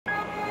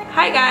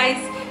Hi guys,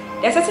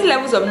 there are certain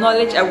levels of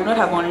knowledge I would not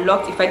have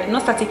unlocked if I did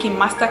not start taking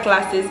master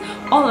classes,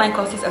 online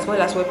courses as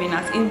well as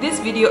webinars. In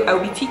this video, I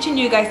will be teaching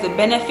you guys the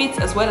benefits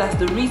as well as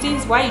the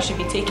reasons why you should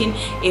be taking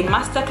a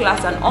master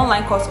class, an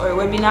online course or a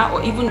webinar,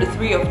 or even the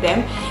three of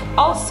them.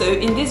 Also,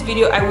 in this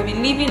video, I will be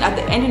leaving at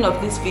the ending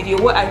of this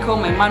video what I call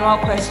my manual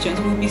questions.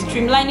 We'll be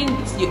streamlining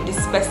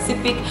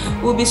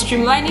we'll be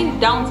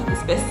streamlining down to the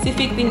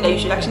specific thing that you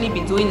should actually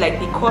be doing, like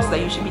the course that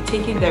you should be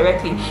taking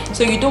directly.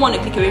 So you don't want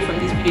to click away from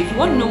this video. If you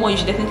want to know more, you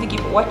should definitely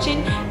keep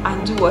watching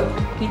and do what?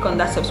 Click on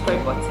that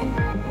subscribe button.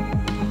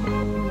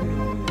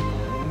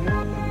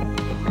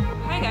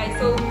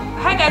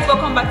 Hi guys,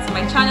 welcome back to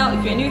my channel.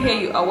 If you're new here,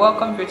 you are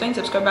welcome. If you're a returning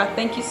subscriber,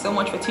 thank you so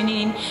much for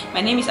tuning in.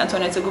 My name is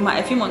Antoinette Oguma.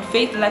 I film on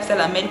faith, lifestyle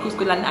and medical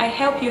school, and I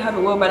help you have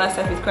a well-balanced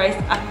life with Christ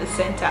at the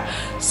center.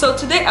 So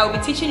today I'll be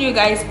teaching you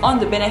guys on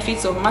the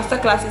benefits of master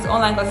classes,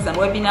 online courses and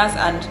webinars,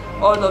 and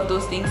all of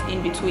those things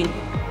in between.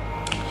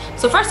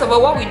 So first of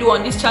all, what we do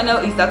on this channel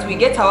is that we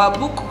get our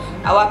book,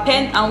 our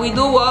pen, and we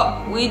do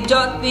what? We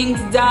jot things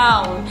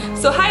down.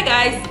 So hi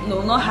guys,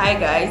 no, not hi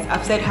guys,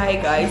 I've said hi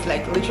guys,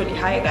 like literally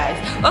hi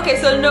guys. Okay,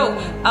 so no,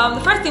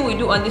 the first thing we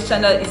do on this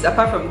channel is,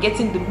 apart from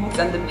getting the books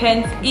and the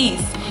pens,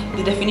 is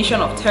the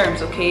definition of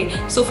terms. Okay,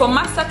 so for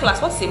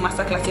masterclass, what's a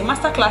masterclass? A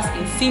masterclass,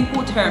 in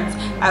simple terms,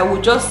 I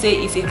would just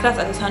say is a class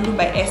that is handled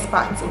by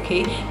experts.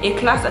 Okay, a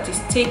class that is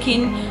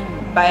taken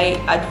by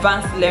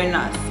advanced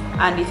learners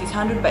and it is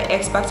handled by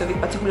experts of a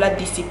particular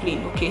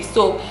discipline. Okay,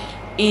 so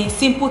in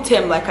simple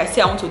terms, like I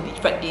say, I want to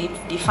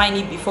define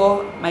it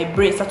before my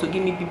brain starts to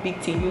give me big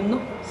thing, you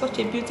know, such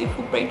a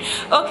beautiful brain.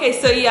 Okay,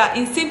 so yeah,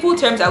 in simple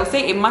terms, I would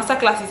say a master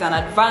class is an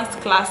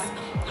advanced class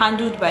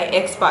handled by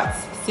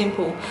experts.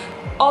 Simple.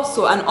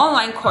 Also, an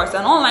online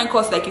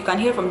course, like you can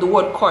hear from the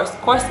word course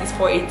is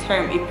for a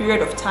term, a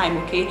period of time.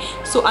 Okay,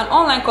 so an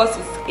online course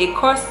is a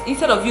course,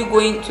 instead of you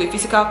going to a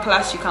physical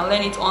class, you can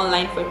learn it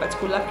online for a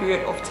particular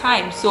period of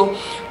time. So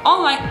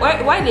online,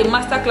 why the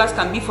master class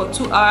can be for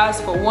 2 hours,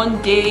 for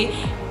 1 day,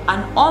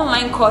 an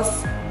online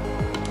course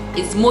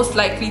is most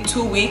likely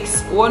 2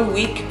 weeks, 1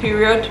 week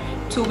period,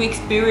 2 weeks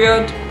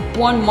period,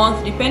 1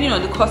 month, depending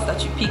on the course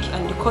that you pick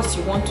and the course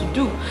you want to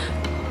do.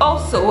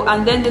 Also,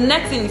 and then the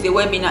next thing is a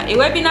webinar. A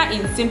webinar,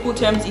 in simple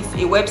terms, is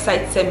a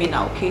website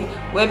seminar. Okay,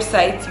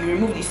 website, you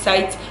remove the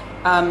site,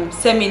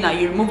 seminar,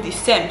 you remove the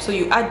sem, so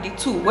you add the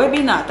two.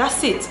 Webinar,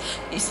 that's it.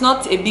 It's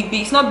not a big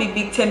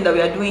term that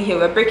we are doing here.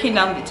 We're breaking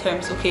down the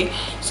terms. Okay,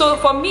 so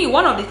for me,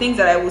 one of the things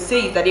that I will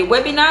say is that a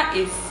webinar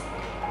is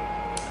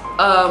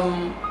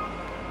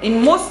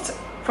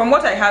from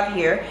what I have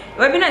here, a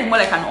webinar is more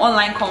like an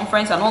online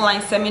conference, an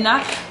online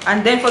seminar.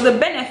 And then for the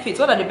benefits,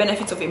 what are the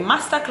benefits of a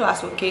master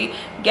class? Okay,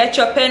 get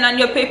your pen and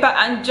your paper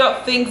and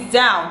jot things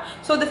down.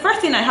 So the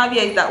first thing I have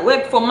here is that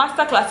for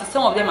master classes,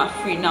 some of them are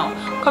free. Now,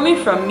 coming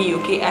from me,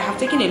 okay, I have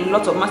taken a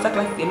lot of master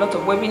classes, a lot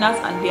of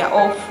webinars, and they are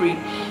all free.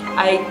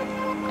 I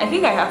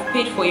think I have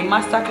paid for a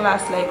master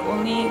class like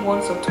only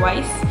once or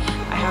twice.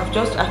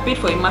 I paid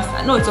for a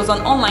master, no, it was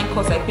an online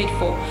course I paid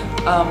for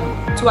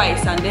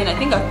twice, and then I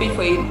think I've paid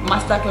for a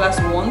master class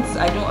once.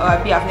 I've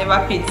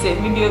never paid safe.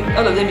 Maybe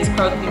all of them is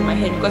crowded in my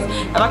head because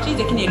I've actually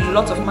taken a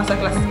lot of master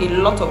classes, a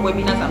lot of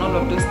webinars and all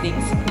of those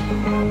things.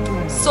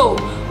 So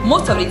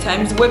most of the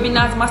times,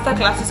 webinars, master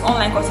classes,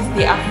 online courses,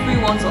 they are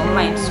free ones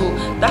online. So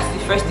that's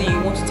the first thing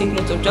you want to take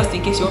note of, just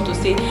in case you want to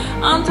say,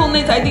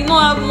 Antoinette, I did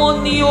not have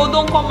money, oh,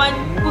 don't come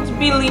and put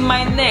bill in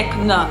my neck.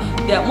 Nah,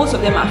 most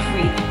of them are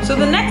free. So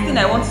the next thing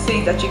I want to say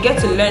is that you get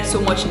to learn so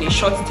much in a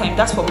short time.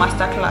 That's for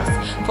master class.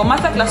 For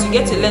master class, you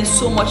get to learn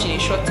so much in a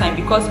short time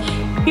because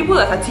people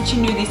that are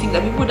teaching you these things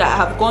are people that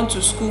have gone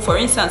to school. For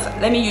instance,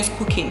 let me use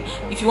cooking.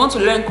 If you want to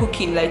learn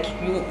cooking, like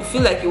you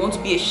feel like you want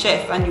to be a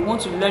chef and you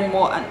want to learn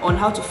more on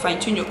how to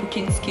fine-tune your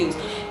cooking skills,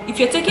 if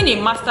you're taking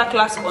a master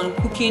class on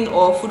cooking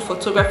or food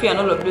photography and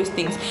all of those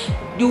things,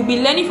 you'll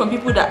be learning from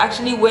people that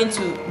actually went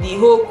to the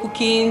whole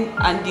cooking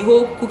and the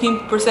whole cooking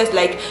process.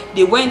 Like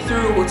they went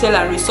through hotel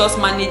and resource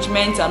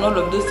management and all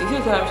of those things.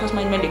 Hotel and resource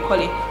management, they call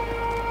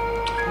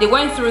it. They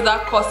went through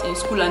that course in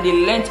school and they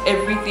learned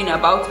everything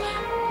about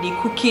the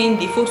cooking,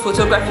 the food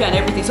photography and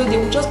everything. So they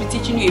will just be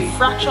teaching you a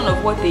fraction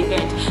of what they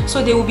learned.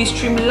 So they will be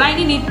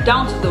streamlining it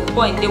down to the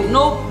point. They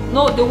will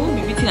they won't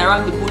be beating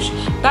around the bush.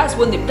 That is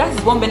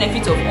one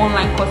benefit of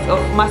online course, of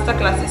master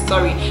classes.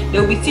 Sorry, they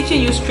will be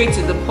teaching you straight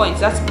to the point.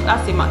 That's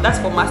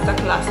for master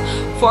class.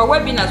 For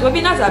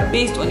webinars are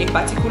based on a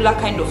particular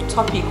kind of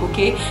topic.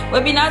 Okay,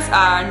 webinars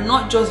are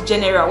not just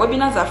general.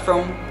 Webinars are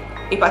from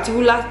a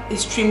particular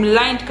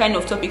streamlined kind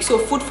of topic. So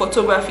food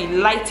photography,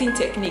 lighting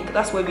technique,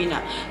 that's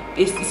webinar.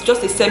 It's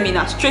just a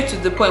seminar, straight to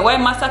the point. While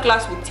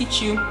masterclass will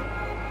teach you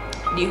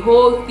the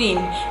whole thing.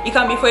 It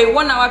can be for a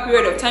 1 hour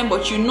period of time,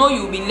 but you know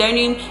you'll be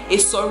learning a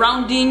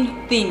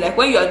surrounding thing. Like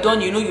when you are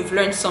done, you know you've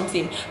learned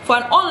something. For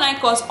an online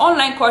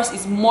course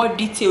is more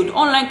detailed.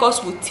 Online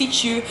course will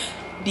teach you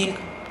the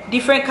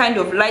different kind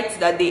of lights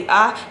that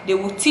they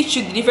will teach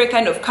you the different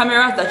kind of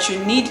cameras that you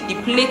need, the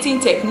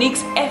plating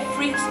techniques,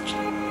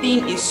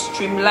 everything is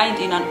streamlined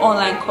in an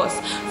online course.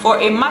 For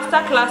a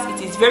masterclass,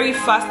 it is very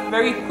fast,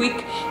 very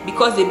quick,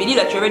 because they believe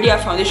that you already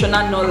have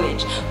foundational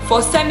knowledge.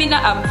 For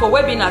for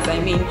webinars, I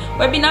mean,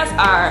 webinars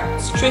are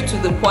straight to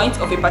the point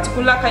of a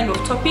particular kind of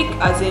topic,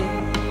 as in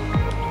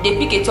they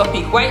pick a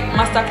topic. Why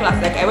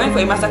masterclass? Like I went for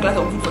a masterclass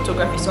on food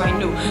photography, so I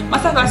know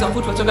masterclass on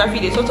food photography.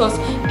 They taught us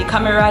the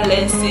camera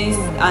lenses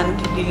and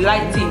the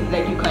lighting.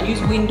 Like you can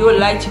use window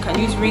light, you can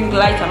use ring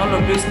light, and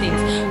all of those things.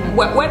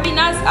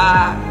 Webinars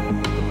are,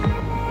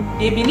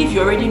 they believe you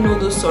already know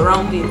those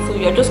surroundings, so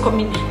you're just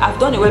coming. I've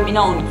done a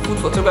webinar on food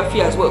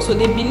photography as well, so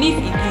they believe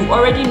you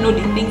already know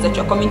the things that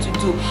you're coming to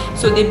do.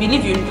 So they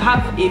believe you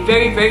have a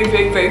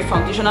very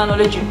foundational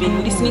knowledge. You've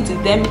been listening to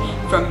them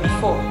from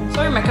before.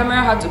 Sorry, my camera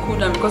had to cool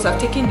down because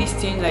I've taken this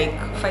thing like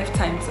 5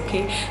 times.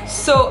 Okay,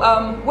 so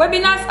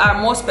webinars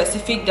are more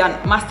specific than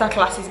master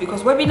classes,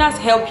 because webinars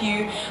help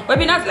you.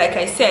 Webinars, like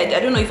I said,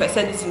 I don't know if I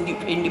said this in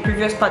the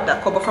previous part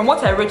that covered, from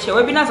what I wrote here,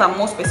 webinars are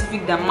more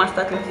specific than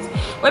master classes.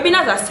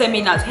 Webinars are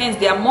seminars, hence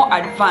they are more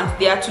advanced.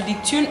 They are to the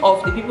tune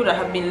of the people that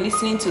have been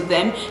listening to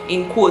them,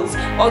 in quotes.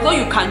 Although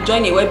you can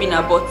join a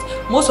webinar, but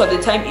most of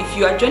the time, if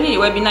you are joining a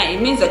webinar,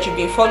 it means that you've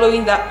been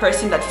following that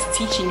person that is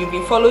teaching. You've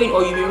been following,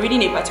 or you've been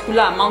reading a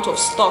particular amount of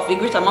stuff, a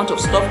great amount of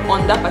stuff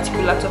on that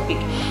particular topic.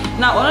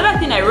 Now, another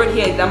thing I wrote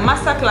here is that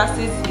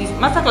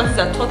masterclasses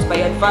are taught by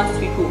advanced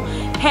people.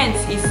 Hence,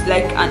 it's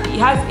like it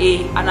has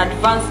an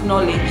advanced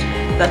knowledge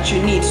that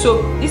you need.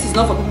 So this is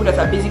not for people that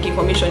are basic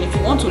information. If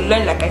you want to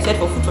learn, like I said,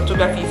 for food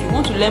photography, if you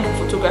want to learn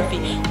food photography,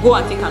 go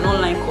and take an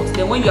online course.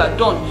 Then when you are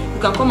done, you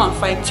can come and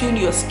fine-tune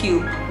your skill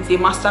with a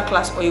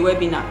masterclass or a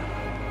webinar.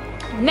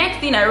 Next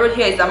thing I wrote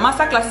here is that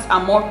masterclasses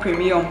are more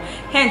premium.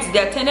 Hence, they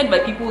are attended by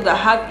people that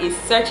have a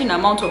certain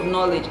amount of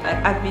knowledge.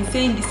 I've been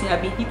saying this and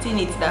I've been hitting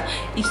it, that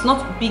it's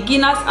not,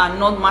 beginners are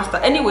not master.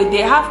 Anyway,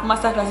 they have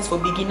masterclasses for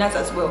beginners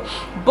as well.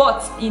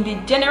 But in the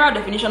general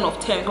definition of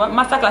terms, what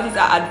masterclasses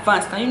are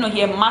advanced. And you know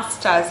here,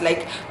 masters,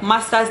 like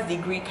master's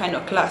degree kind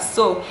of class.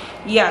 So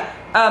yeah,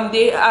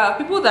 they are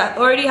people that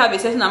already have a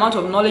certain amount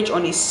of knowledge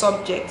on a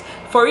subject.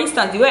 For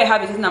instance, the way I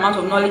have a certain amount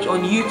of knowledge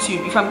on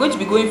YouTube, if I'm going to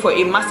be going for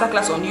a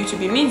masterclass on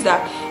YouTube, it means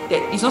that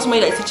it's not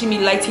somebody that is teaching me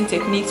lighting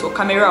techniques or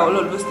camera or all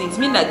of those things. It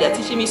means that they are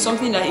teaching me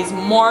something that is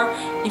more,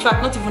 in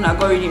fact, not even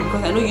algorithm,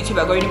 because I know YouTube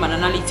algorithm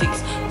and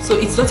analytics. So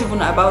it's not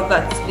even about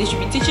that. They should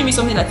be teaching me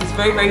something that is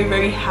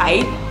very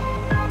high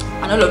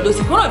and all of those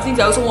things. One of the things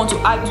I also want to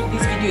add to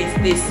this video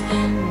is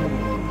this.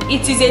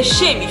 It is a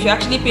shame if you're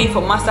actually paying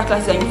for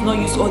masterclasses and you've not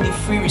used all the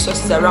free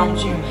resources around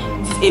you.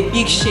 It is a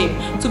big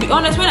shame. To be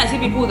honest, when I see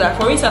people that,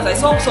 for instance, I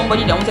saw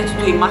somebody that wanted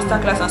to do a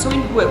masterclass and so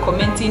many people were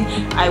commenting,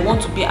 I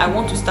want to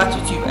start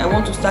YouTube, I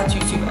want to start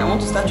YouTube, I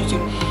want to start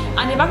YouTube.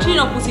 And they've actually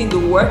not put in the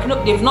work.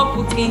 No, they've not,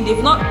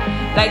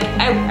 like,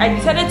 I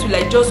decided to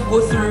like just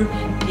go through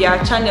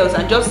their channels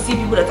and just see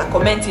people that are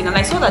commenting, and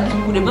I saw that these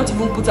people, they've not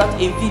even put out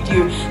a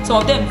video. Some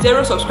of them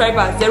 0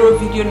 subscribers, 0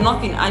 video,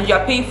 nothing, and you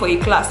are paying for a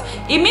class.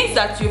 It means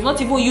that you've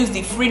not even used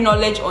the free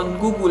knowledge on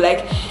Google.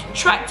 Like,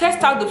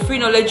 test out the free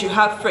knowledge you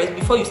have first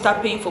before you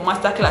start paying for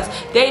masterclass.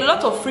 There are a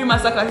lot of free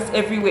masterclasses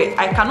everywhere.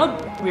 I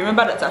cannot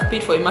remember that I've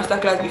paid for a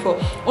masterclass before.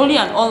 Only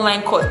an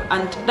online course,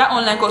 and that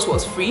online course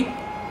was free.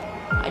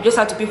 I just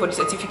had to pay for the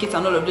certificates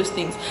and all of those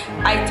things.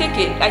 I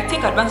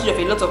take advantage of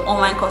a lot of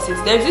online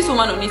courses. There's this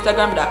woman on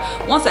Instagram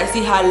that once I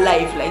see her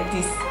live like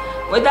this,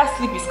 whether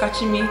sleep is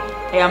catching me,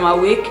 I am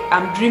awake,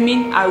 I'm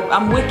dreaming,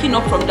 I'm waking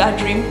up from that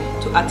dream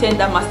to attend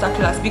that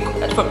masterclass,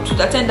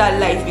 to attend that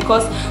live,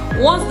 because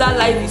once that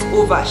live is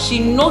over, she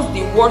knows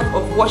the worth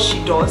of what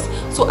she does.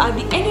 So at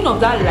the ending of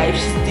that live,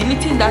 she's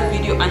deleting that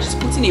video and she's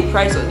putting a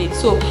price on it.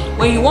 So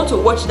when you want to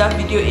watch that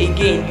video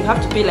again, you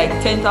have to pay like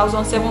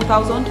 10,000,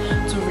 7,000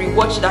 to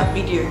rewatch that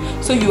video.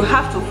 So you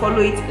have to follow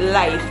it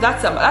live.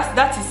 That's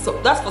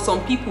for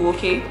some people,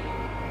 okay?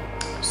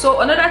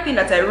 So another thing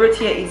that I wrote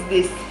here is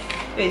this.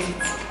 Where is it?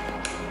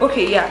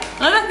 Okay, yeah,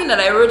 another thing that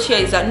I wrote here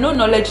is that no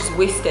knowledge is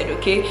wasted.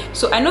 Okay,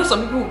 so I know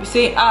some people will be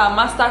saying,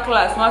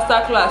 masterclass,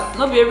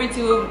 not be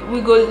everything we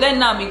go learn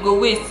now, we go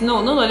waste.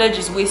 No knowledge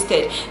is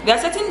wasted. There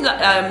are certain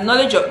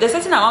there's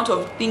certain amount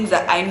of things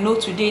that I know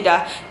today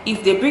that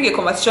if they bring a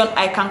conversation,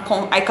 I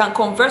can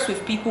converse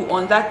with people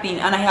on that thing,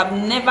 and I have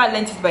never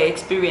learned it by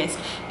experience.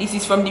 This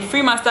is from the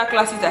free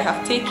masterclasses I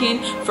have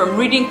taken, from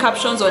reading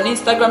captions on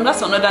Instagram.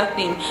 That's another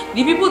thing.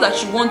 The people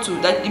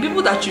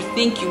that you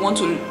think you want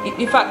to,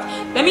 in fact,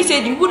 let me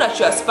say, the people that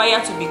you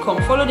aspire to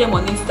become, follow them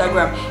on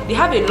Instagram. They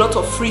have a lot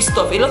of free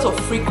stuff, a lot of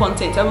free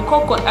content. I will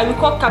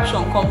call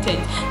caption content.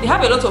 They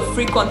have a lot of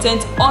free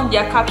content on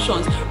their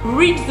captions.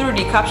 Read through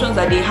the captions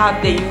that they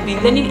have there. You'll be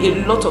learning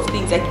a lot of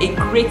things, like a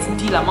great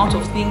deal amount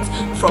of things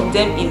from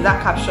them in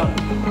that caption.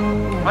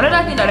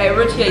 Another thing that I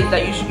wrote here is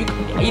that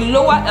it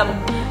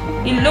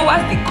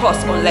lowers the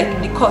cost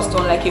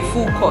on like a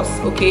full course.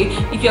 Okay,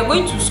 if you're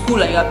going to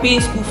school and you are paying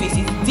school fees,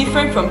 it's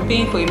different from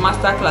paying for a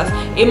masterclass.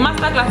 A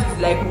masterclass is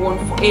like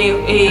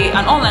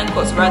an online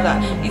course rather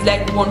is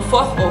like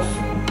 1/4 of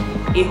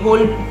a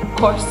whole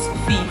course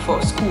fee. fee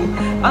for school.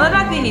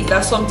 Another thing is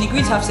that some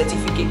degrees have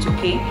certificates,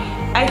 okay?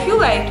 I feel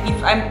like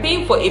if I'm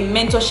paying for a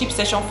mentorship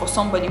session for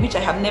somebody, which I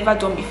have never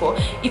done before,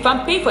 if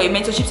I'm paying for a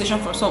mentorship session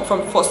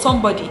for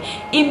somebody,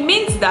 it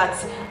means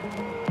that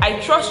I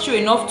trust you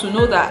enough to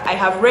know that I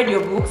have read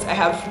your books, I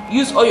have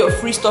used all your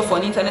free stuff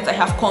on internet, I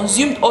have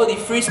consumed all the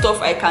free stuff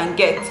I can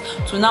get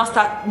to now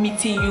start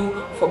meeting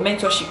you for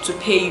mentorship to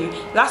pay you.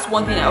 That's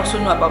one thing I also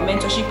know about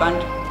mentorship and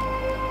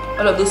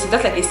all of those things.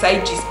 That's like a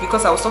side gist,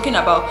 because I was talking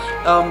about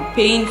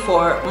paying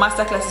for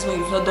masterclasses when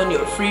you've not done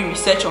your free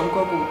research on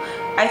Google.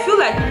 I feel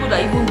like people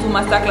that even do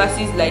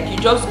masterclasses, like you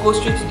just go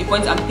straight to the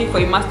point and pay for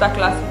a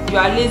masterclass, you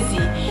are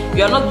lazy.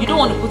 You don't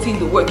want to put in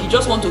the work. You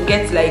just want to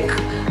get like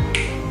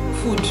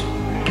food.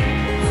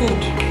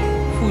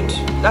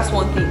 That's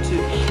one thing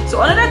too.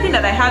 So another thing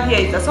that I have here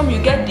is that some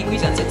you get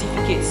degrees and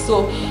certificates.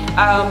 So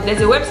there's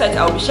a website.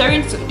 I'll be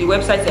sharing the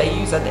website that I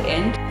use at the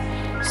end.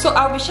 So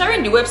I'll be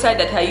sharing the website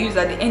that I use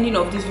at the ending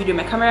of this video.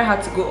 My camera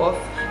had to go off.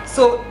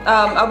 So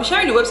I'll be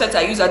sharing the website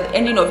I use at the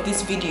ending of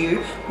this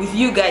video with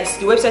you guys,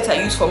 the website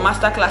I use for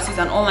masterclasses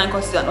and online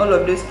courses and all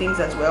of those things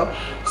as well.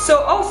 So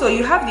also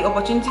you have the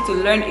opportunity to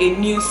learn a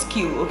new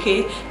skill,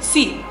 okay?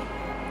 See,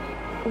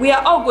 we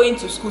are all going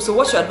to school, so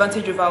what's your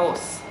advantage over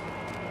us?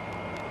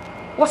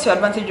 What's your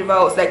advantage over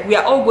us? Like, we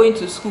are all going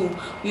to school,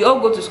 we all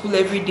go to school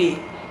every day.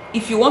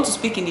 If you want to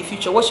speak in the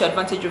future, what's your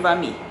advantage over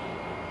me?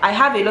 I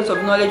have a lot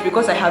of knowledge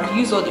because I have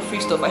used all the free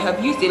stuff. I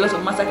have used a lot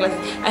of masterclasses.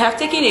 I have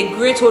taken a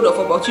great hold of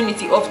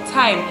opportunity, of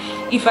time.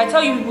 If I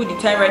tell you people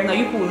the time right now,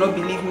 you people will not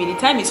believe me. The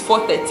time is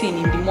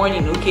 4:13 in the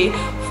morning, okay?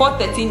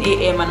 4:13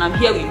 a.m. and I'm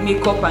here with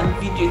makeup and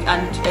videos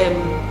and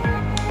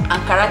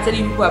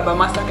telling people about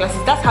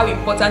masterclasses. That's how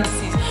important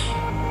this is.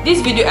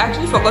 This video, I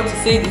actually forgot to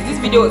say this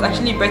video was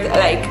actually better.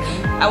 Like,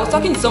 I was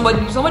talking to somebody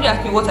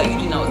asked me, what are you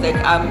doing? I was like,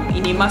 I'm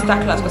in a master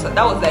class, because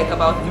that was like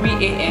about 3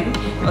 a.m.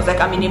 I was like,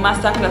 I'm in a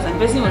master class, and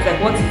the person was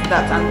like, what is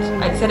that?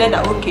 And I decided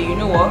that, okay, you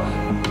know what,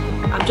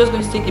 I'm just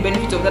going to take the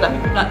benefit of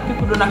that,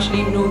 people don't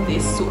actually know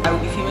this, so I will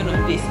be filming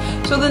on this.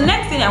 So the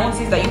next thing I want to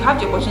say is that you have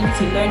the opportunity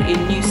to learn a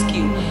new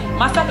skill.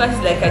 Master classes,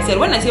 like I said,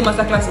 when I say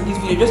master class in this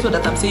video, just know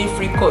that I'm saying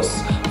free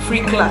course,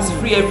 free class,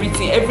 free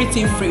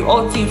everything free,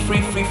 all things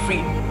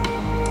free.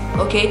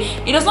 Okay,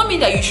 it does not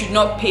mean that you should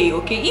not pay.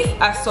 Okay, if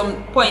at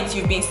some point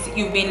you've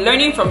been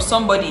learning from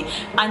somebody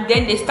and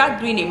then they start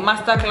doing a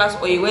master class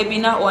or a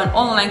webinar or an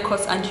online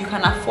course and you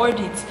can afford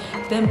it,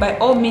 then by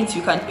all means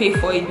you can pay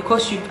for it,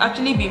 because you've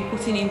actually been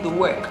putting in the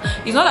work.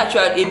 It's not that you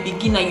are a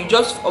beginner, you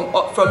just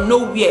from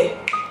nowhere.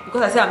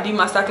 Because I say I'm doing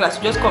master class,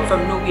 you just come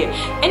from nowhere.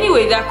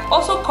 Anyway, there are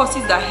also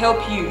courses that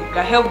help you,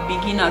 that help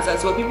beginners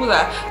as well, people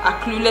that are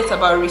clueless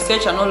about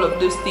research and all of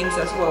those things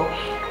as well.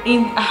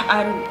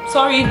 I'm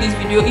sorry in this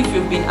video if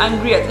you've been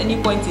angry at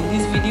any point in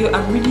this video.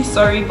 I'm really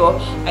sorry,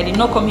 but I did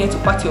not come here to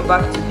pat your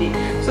back today.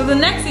 So the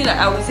next thing that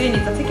I was saying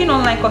is that taking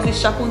online courses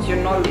sharpens your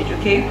knowledge,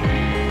 okay?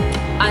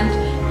 And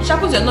it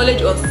sharpens your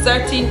knowledge on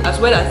certain as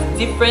well as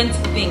different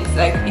things.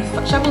 Like,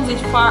 it sharpens it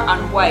far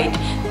and wide.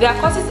 There are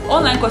courses,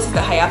 online courses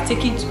that I have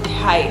taken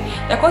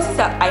there are courses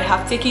that I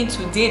have taken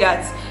today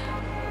that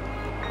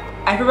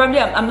I probably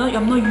I'm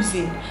not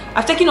using.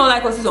 I've taken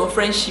online courses on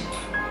friendship.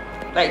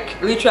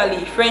 Like,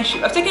 literally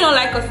friendship. I've taken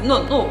online courses.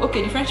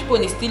 Okay, the friendship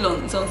one is still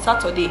on. It's on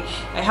Saturday.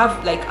 I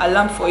have like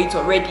alarm for it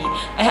already.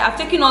 I've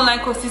taken online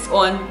courses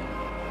on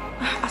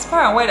as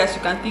far and wide as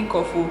you can think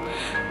of.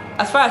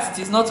 As far as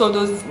it is not all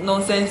those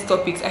nonsense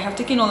topics, I have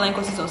taken online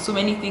courses on so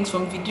many things,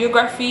 from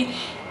videography.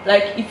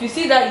 Like, if you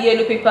see that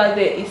yellow paper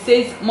there, it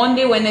says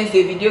Monday,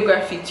 Wednesday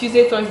videography,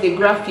 Tuesday, Thursday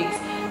graphics,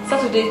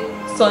 Saturday,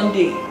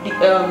 Sunday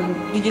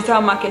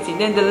digital marketing.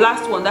 Then the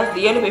last one, that's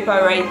the yellow paper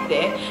right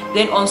there.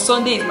 Then on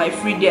Sunday is my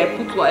free day.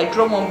 I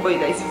draw one boy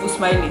that is even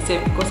smiling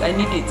itself because I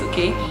need it,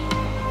 okay?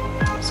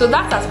 So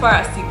that's as far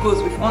as it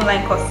goes with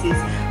online courses.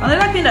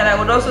 Another thing that I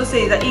would also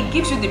say is that it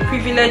gives you the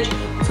privilege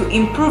to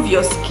improve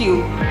your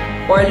skill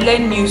or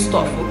learn new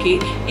stuff, okay?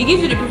 It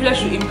gives you the privilege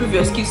to improve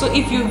your skill. So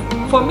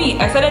for me,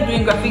 I started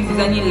doing graphics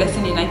designing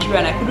lesson in Nigeria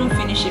and I couldn't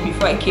finish it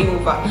before I came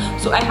over.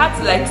 So I had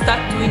to like start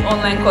doing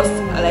online course,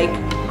 like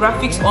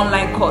graphics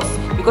online course,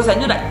 because I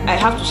know that I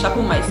have to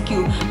sharpen my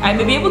skill. I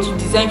may be able to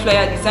design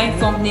flyer, design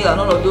thumbnail and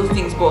all of those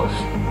things, but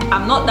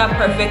I'm not that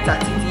perfect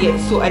at it yet.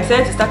 So I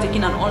decided to start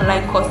taking an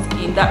online course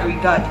in that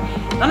regard.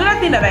 Another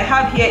thing that I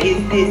have here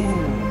is this.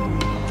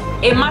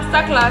 A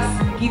masterclass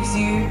gives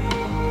you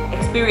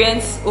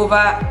experience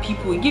over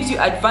people. It gives you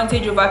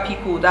advantage over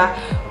people, that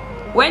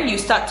when you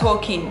start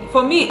talking,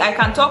 for me, I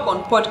can talk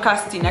on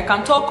podcasting, I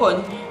can talk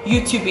on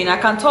YouTubing, I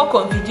can talk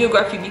on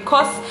videography,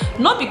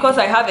 not because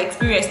I have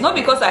experience, not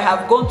because I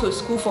have gone to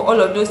school for all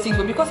of those things,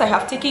 but because I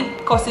have taken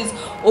courses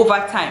over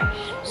time.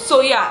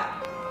 So yeah,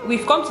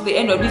 we've come to the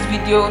end of this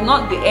video.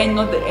 Not the end,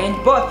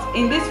 but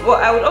in this,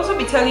 I would also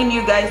be telling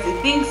you guys the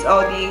things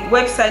or the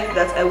websites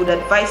that I would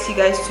advise you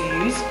guys to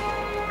use.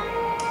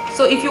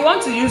 So if you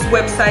want to use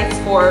websites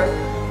for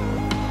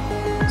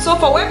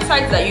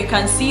websites that you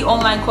can see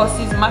online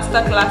courses,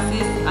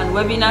 masterclasses and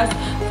webinars.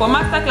 For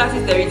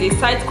masterclasses, there is a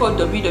site called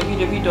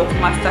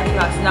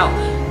www.masterclass. Now,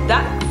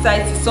 that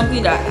site is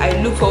something that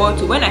I look forward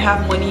to. When I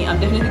have money, I'm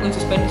definitely going to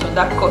spend it on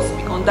that course,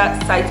 on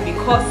that site,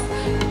 because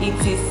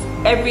it is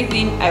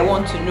everything I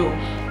want to know.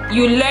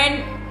 You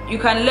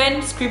can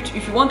learn script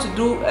if you want to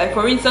do,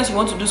 for instance, you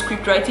want to do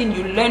script writing.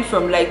 You learn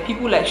from like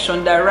people like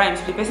Shonda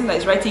Rhimes, the person that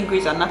is writing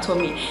Grey's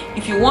Anatomy.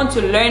 If you want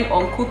to learn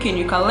on cooking,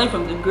 you can learn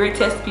from the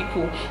greatest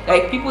people,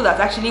 like people that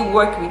actually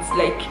work with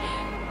like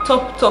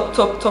top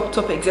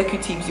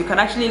executives. You can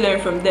actually learn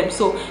from them.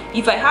 So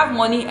if I have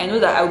money, I know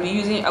that I will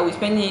be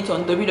spending it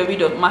on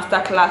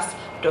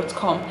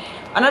www.masterclass.com.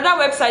 Another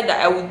website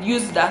that I would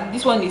use, that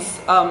this one is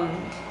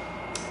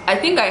I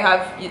think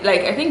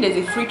there's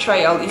a free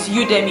trial. It's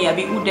Udemy.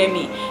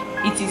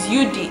 It is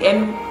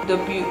UDEMY.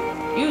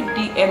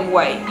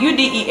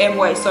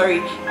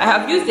 Sorry, I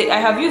have used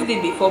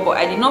it before, but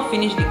I did not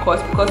finish the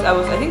course because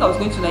I think I was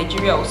going to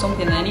Nigeria or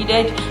something, and I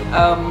needed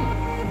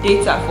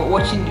data for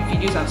watching the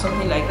videos and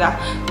something like that.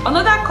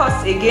 Another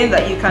course again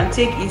that you can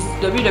take is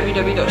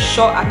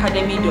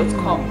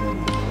www.shawacademy.com.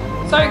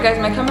 Sorry guys,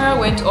 my camera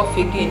went off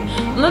again.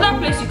 Another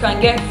place you can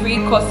get free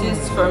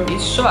courses from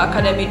is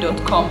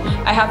shawacademy.com.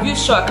 I have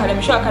used Shaw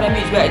Academy. Shaw Academy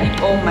is where I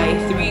did all my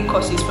 3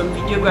 courses, from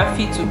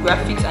videography to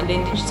graphics and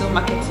then digital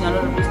marketing and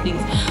all of those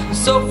things.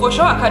 So for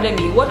Shaw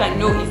Academy, what I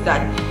know is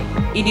that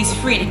it is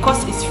free. The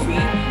course is free,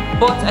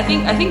 but I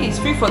think it's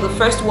free for the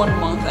first 1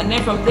 month, and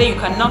then from there you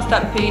can now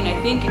start paying. I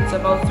think it's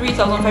about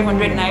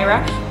 3,500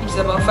 naira, which is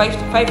about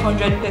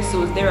 500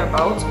 pesos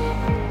thereabout.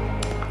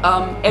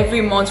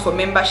 Every month for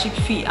membership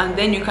fee, and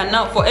then you can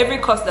now, for every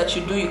course that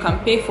you do, you can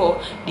pay for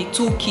the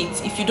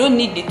toolkit. If you don't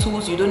need the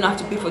tools, you don't have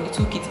to pay for the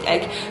toolkit.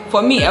 Like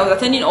for me, I was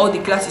attending all the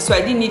classes, so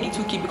I didn't need the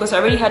toolkit because I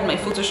already had my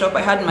Photoshop,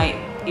 I had my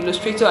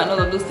Illustrator and all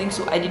of those things,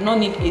 so I did not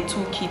need a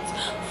toolkit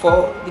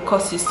for the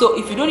courses. So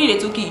if you don't need a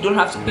toolkit, you don't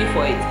have to pay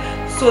for it.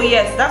 So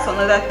yes, that's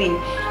another thing.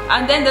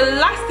 And then the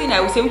last thing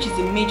I would say, which is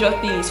the major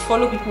thing, is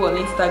follow people on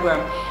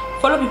Instagram.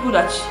 Follow people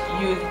that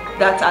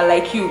are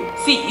like you.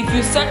 See, if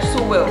you search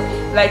so well,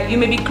 like you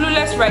may be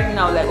clueless right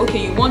now, like okay,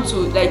 you may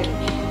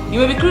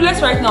be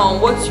clueless right now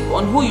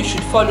on who you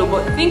should follow,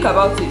 but think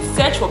about it.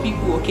 Search for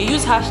people, okay?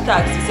 Use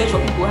hashtags to search for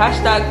people.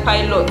 Hashtag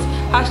pilot,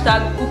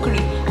 hashtag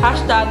cookery,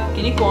 hashtag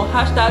kinikon,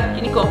 hashtag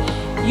kinikon.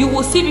 You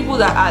will see people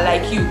that are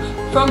like you.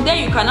 From there,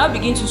 you can now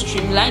begin to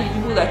streamline the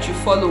people that you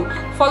follow.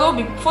 Follow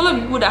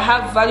people that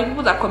have value,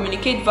 people that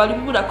communicate value,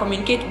 people that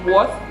communicate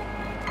worth,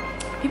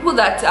 people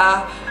that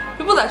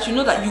you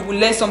know that you will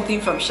learn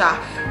something from.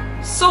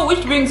 So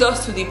which brings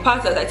us to the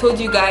part that I told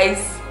you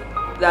guys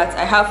that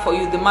I have for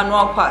you, the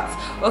manual part.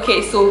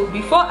 Okay, so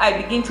before I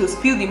begin to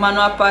spill the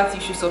manual part, you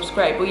should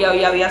subscribe. Oh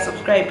yeah,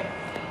 subscribe.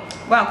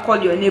 Go and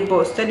call your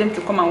neighbors, tell them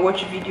to come and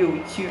watch a video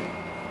with you.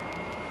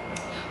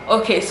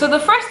 Okay, so the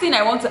first thing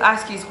I want to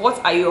ask you is, what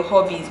are your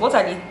hobbies? What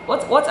are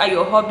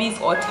your hobbies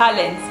or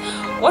talents?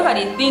 What are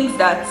the things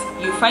that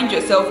you find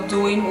yourself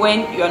doing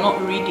when you are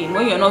not reading,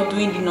 when you are not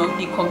doing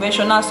the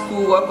conventional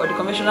school work or the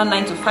conventional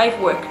 9-to-5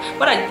 work?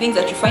 What are the things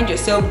that you find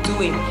yourself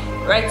doing?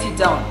 Write it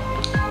down.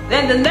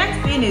 Then the next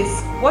thing is,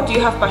 what do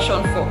you have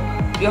passion for?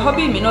 Your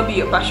hobby may not be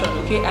your passion,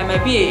 okay?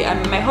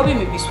 My hobby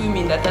may be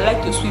swimming, that I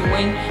like to swim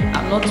when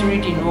I'm not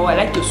reading, or I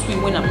like to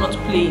swim when I'm not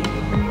playing.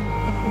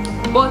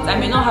 But I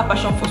may not have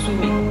passion for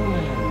swimming.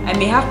 I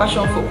may have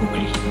passion for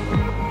cookery.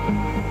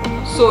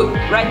 So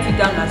write it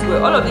down as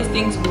well. All of these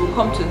things will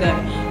come to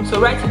them. So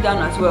write it down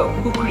as well.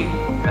 Cookery,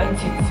 write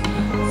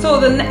it. So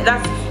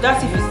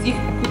that's if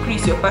cookery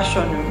is your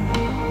passion.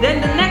 Then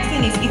the next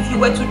thing is, if you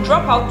were to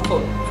drop out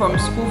from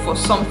school for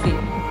something,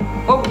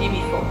 what would it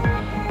be for?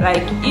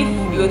 Like if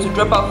you were to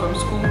drop out from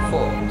school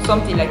for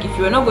something, like if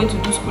you were not going to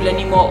do school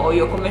anymore, or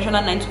your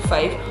conventional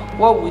 9-to-5,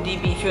 what would it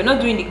be? If you're not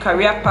doing the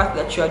career path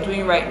that you are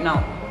doing right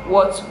now,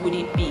 what would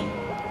it be?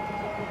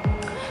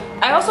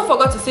 I also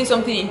forgot to say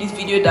something in this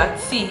video that,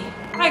 see,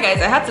 hi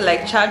guys, I had to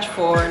like charge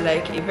for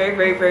like a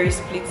very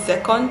split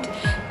second.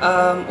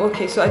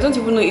 Okay, so I don't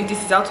even know if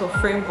this is out of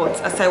frame, but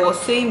as I was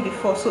saying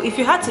before, so if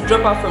you had to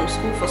drop out from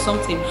school for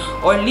something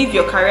or leave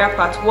your career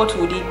path, what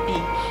would it be?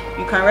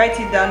 You can write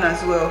it down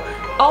as well.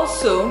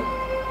 Also,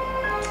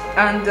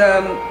 and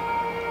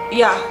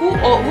yeah,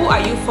 who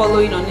are you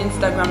following on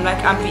Instagram?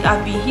 Like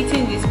I've been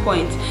hitting this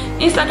point.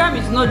 Instagram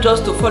is not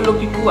just to follow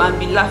people and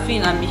be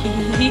laughing and be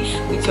hee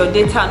with your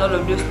data and all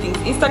of those things.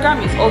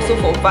 Instagram is also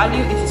for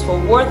value, it is for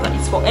worth, and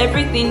it's for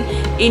everything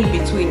in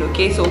between,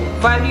 okay? So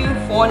value,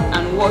 fun,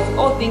 and worth,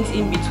 all things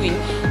in between.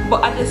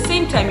 But at the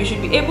same time, you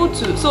should be able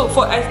to, so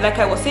for, like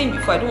I was saying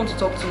before, I don't want to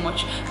talk too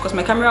much because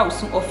my camera was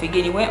soon off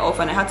again. It went off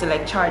and I had to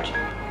like charge.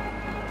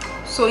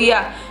 So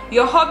yeah,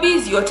 your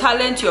hobbies, your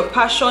talent, your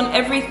passion,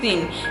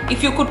 everything,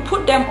 if you could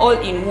put them all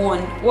in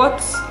one,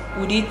 what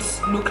would it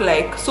look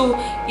like? So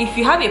if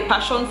you have a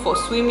passion for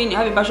swimming, you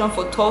have a passion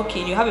for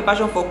talking, you have a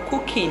passion for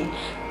cooking,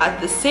 at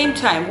the same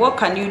time, what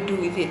can you do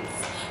with it?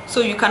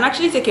 So you can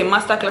actually take a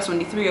masterclass on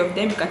the 3 of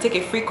them. You can take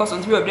a free course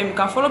on 3 of them. You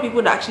can follow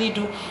people that actually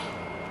do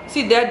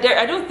see,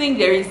 I don't think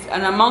there is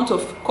an amount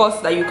of course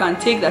that you can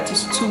take that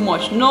is too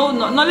much. No,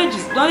 knowledge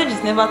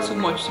is never too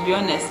much, to be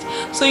honest.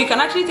 So you can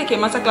actually take a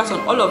masterclass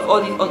on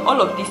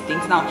all of these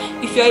things. Now,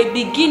 if you're a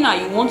beginner,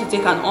 you want to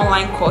take an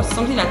online course,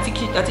 something that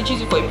teaches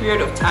you for a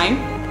period of time.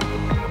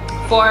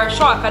 For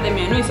Show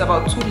Academy, I know it's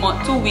about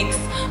 2 weeks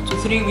to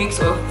 3 weeks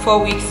or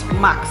 4 weeks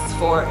max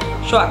for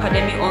Show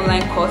Academy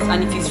online course,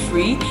 and it is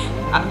free.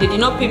 They did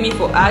not pay me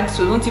for ads,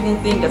 so don't even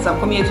think that I'm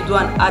coming here to do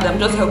an ad. I'm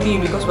just helping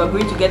you because we're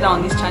going together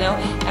on this channel.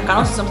 I can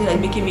also something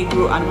that's making me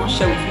grow and not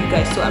share with you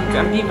guys. So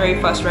I'm being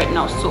very fast right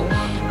now. So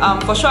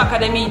for Show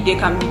Academy, they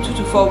can be 2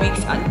 to 4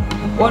 weeks,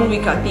 and 1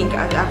 week I think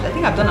I've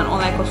done an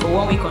online course for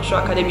 1 week on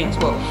Show Academy as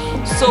well.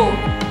 So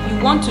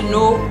you want to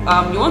know,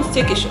 you want to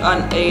take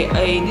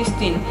this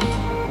thing.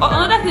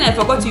 Another thing I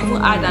forgot to even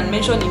add and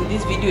mention in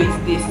this video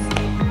is this.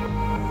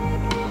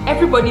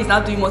 Everybody is now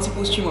doing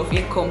multiple stream of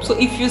income. So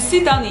if you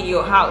sit down in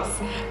your house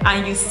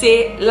and you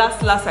say,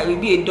 last I will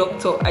be a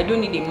doctor, I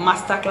don't need a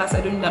masterclass,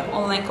 I don't need an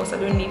online course, I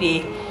don't need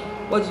a,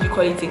 what did you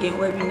call it again,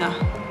 webinar,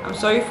 I'm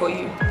sorry for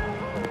you.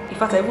 In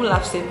fact, I even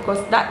laughed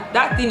because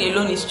that thing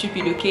alone is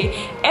stupid.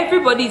 Okay,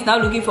 everybody is now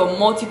looking for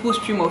multiple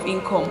streams of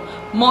income.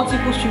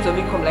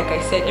 Like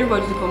I said,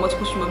 everybody's looking for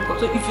multiple streams of income.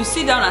 So if you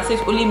sit down and say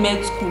it's only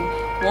med school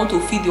you want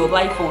to feed your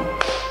life on,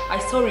 I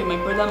sorry, my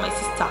brother, my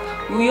sister,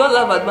 we all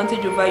have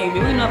advantage over you. Maybe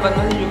we don't have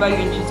advantage over you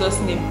in Jesus'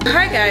 name.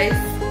 Hi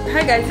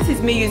guys, this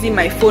is me using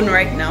my phone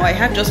right now. I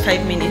have just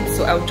 5 minutes,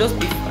 so I'll just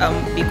be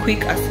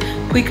quick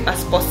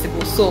as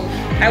possible. So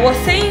I was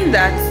saying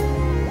that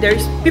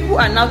people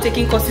are now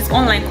taking courses,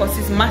 online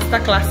courses, master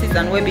classes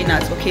and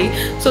webinars. Okay,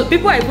 so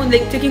people are even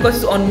taking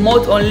courses on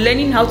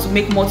learning how to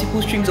make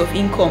multiple streams of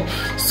income.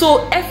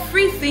 So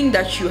everything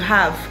that you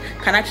have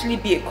can actually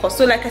be a course.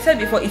 So like I said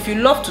before, if you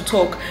love to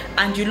talk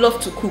and you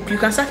love to cook, you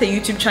can start a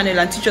YouTube channel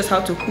and teach us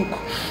how to cook.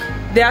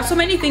 There are so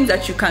many things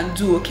that you can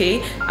do.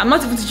 Okay, I'm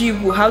not even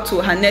teaching you how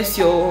to harness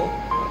your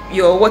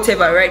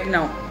whatever right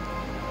now.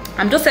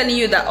 I'm just telling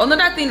you that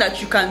another thing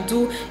that you can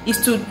do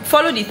is to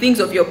follow the things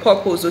of your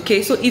purpose.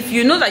 Okay, so if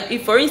you know that,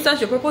 if for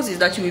instance your purpose is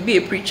that you will be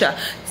a preacher,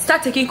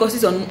 start taking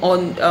courses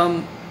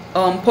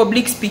on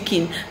public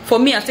speaking. For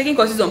me, I'm taking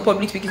courses on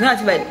public speaking. It's not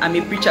as if I'm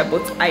a preacher,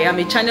 but I am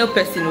a channel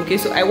person. Okay,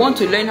 so I want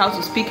to learn how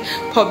to speak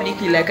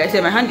publicly. Like I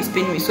said, my hand is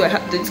paining me, so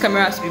this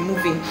camera has to be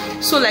moving.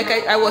 So like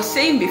I was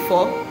saying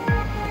before,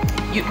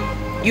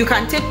 you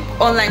can take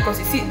online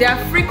courses. See, there are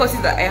free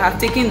courses that I have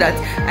taken that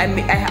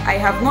I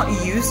have not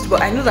used,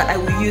 but I know that I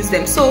will use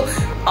them. So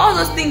all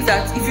those things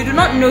that if you do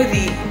not know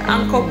the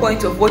anchor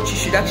point of what you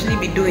should actually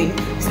be doing,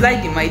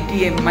 slide in my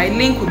DM. My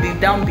link will be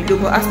down below.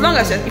 But as long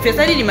as if you're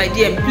sliding in my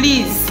DM,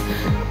 please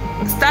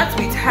start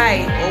with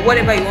hi or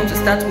whatever you want to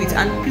start with,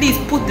 and please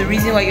put the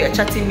reason why you are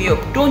chatting me up.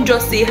 Don't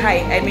just say hi.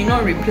 I may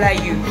not reply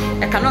you.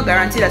 I cannot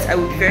guarantee that I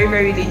will be very,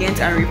 very lenient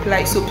and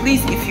reply. So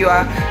please, if you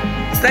are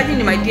sliding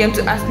in my DM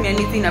to ask me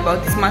anything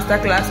about this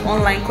masterclass,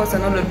 online course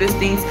and all of those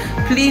things,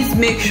 please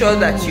make sure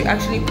that you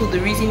actually put the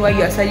reason why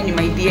you are sliding in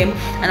my DM,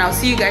 and I'll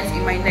see you guys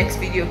in my next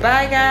video.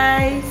 Bye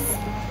guys.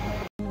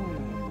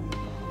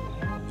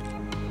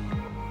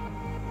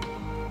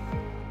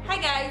 Hi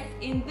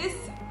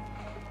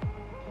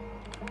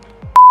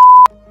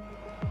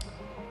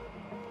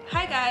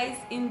guys,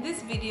 in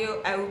this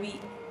video I will be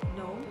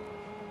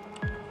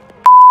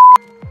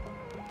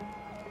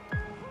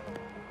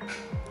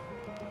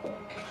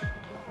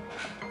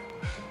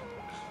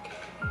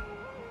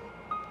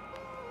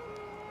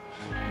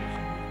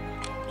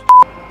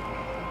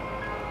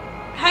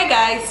Hi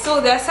guys,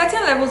 so there are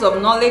certain levels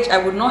of knowledge I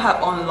would not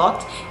have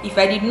unlocked if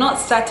I did not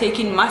start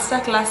taking master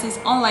classes,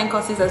 online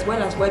courses as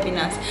well as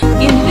webinars.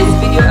 In this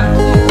video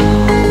I'm